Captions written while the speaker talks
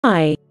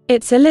Hi,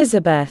 it's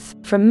Elizabeth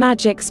from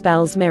Magic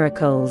Spells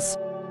Miracles.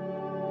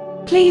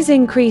 Please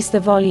increase the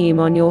volume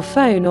on your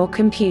phone or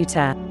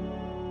computer,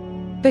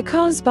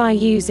 because by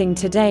using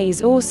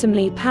today's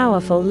awesomely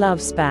powerful love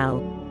spell,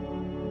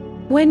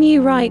 when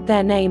you write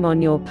their name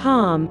on your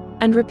palm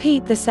and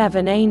repeat the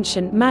 7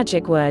 ancient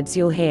magic words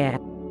you'll hear,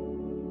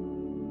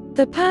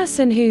 the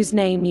person whose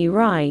name you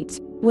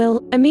write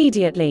will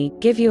immediately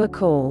give you a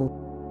call.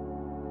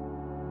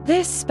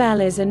 This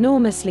spell is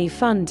enormously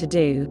fun to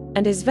do,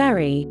 and is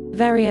very,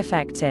 very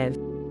effective.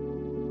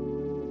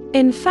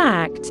 In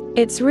fact,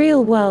 its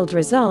real-world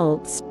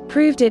results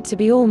proved it to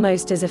be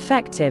almost as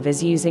effective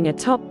as using a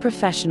top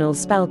professional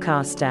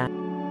spellcaster.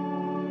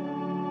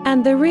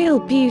 And the real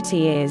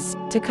beauty is,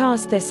 to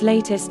cast this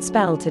latest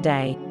spell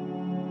today,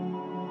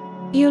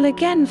 you'll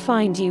again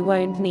find you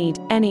won't need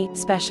any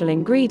special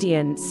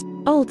ingredients,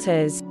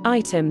 altars,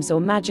 items or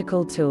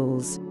magical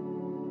tools.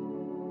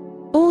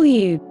 All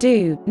you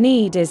do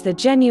need is the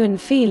genuine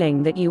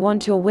feeling that you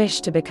want your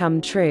wish to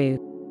become true.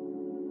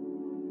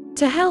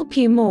 To help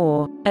you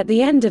more, at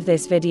the end of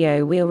this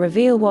video we'll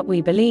reveal what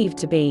we believe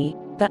to be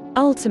the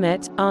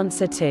ultimate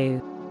answer to.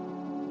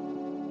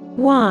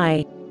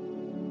 Why?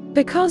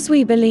 Because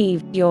we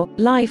believe your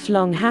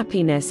lifelong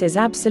happiness is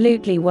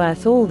absolutely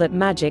worth all that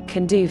magic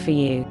can do for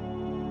you.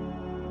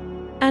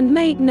 And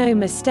make no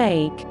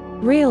mistake,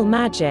 real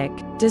magic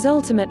does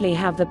ultimately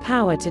have the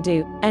power to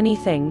do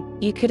anything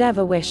you could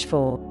ever wish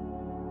for.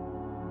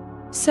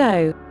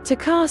 So, to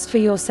cast for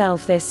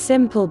yourself this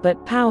simple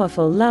but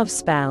powerful love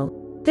spell,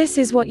 this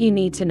is what you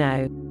need to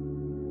know.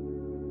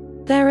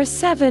 There are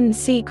 7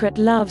 secret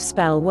love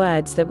spell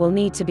words that will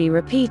need to be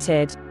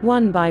repeated,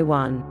 one by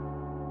one.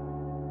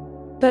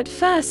 But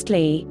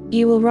firstly,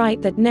 you will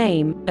write the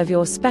name of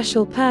your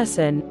special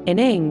person in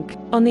ink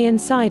on the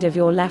inside of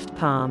your left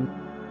palm.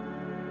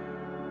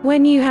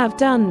 When you have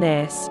done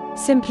this,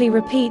 simply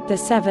repeat the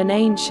 7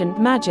 ancient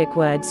magic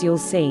words you'll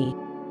see.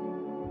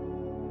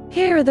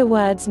 Here are the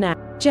words now.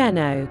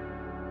 Geno.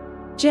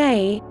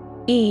 J-E-N-N-O.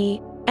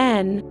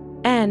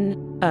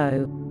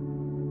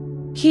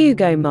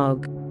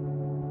 Hugomog.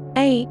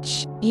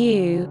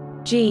 H-U-G-O-M-O-G-G.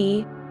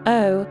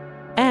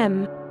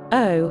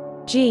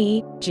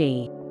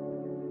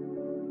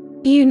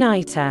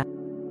 Uniter.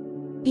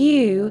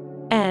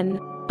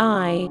 U-N-I-T-E-R.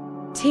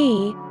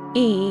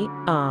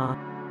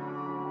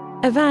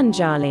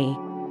 Evanjali.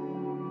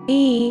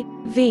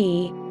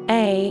 E-V-A-N-J-A-L-I.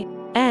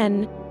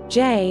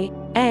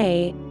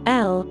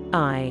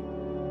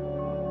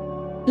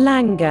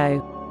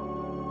 Lango.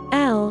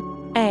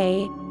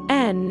 L-A-N-G-O.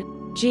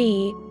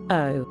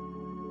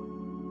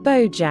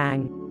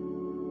 Bojang.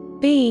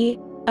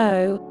 B-O-J-A-N-G.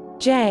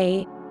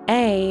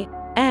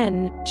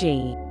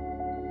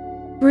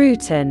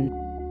 Rutan.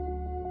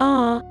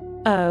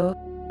 R-O-O-T-A.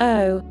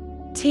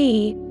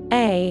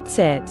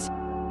 Sit.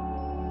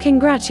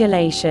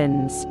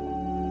 Congratulations!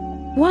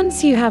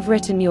 Once you have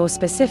written your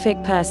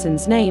specific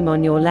person's name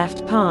on your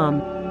left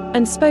palm,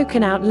 and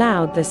spoken out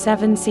loud the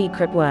 7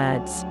 secret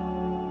words,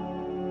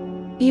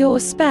 your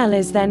spell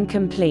is then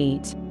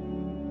complete.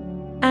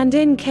 And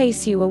in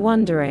case you were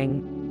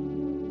wondering,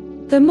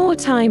 the more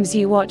times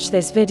you watch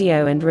this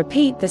video and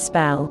repeat the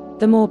spell,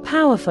 the more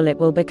powerful it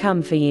will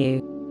become for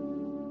you.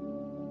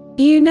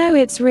 You know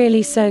it's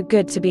really so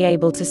good to be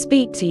able to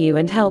speak to you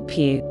and help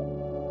you.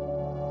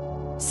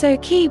 So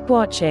keep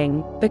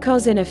watching,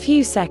 because in a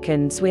few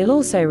seconds we'll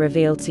also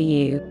reveal to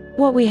you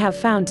what we have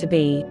found to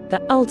be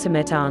the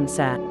ultimate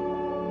answer.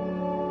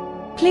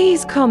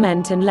 Please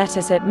comment and let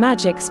us at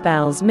Magic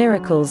Spells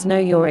Miracles know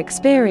your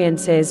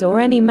experiences or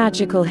any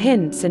magical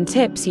hints and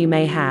tips you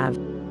may have.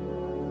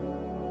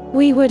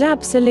 We would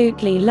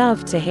absolutely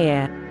love to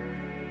hear.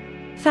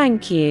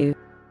 Thank you.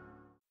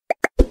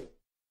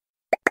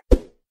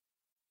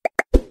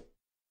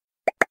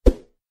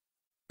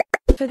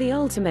 For the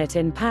ultimate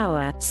in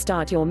power,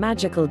 start your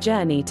magical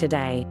journey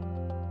today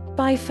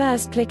by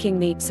first clicking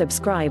the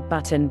subscribe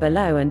button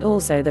below and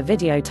also the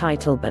video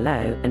title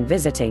below, and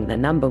visiting the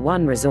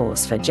 #1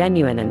 resource for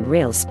genuine and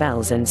real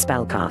spells and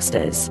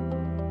spellcasters,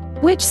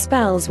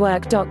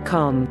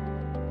 WhichSpellsWork.com.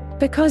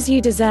 Because you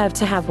deserve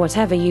to have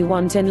whatever you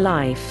want in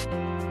life.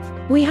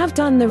 We have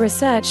done the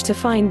research to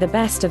find the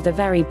best of the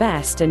very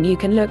best, and you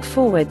can look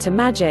forward to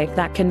magic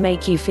that can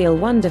make you feel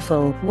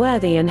wonderful,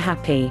 worthy and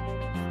happy.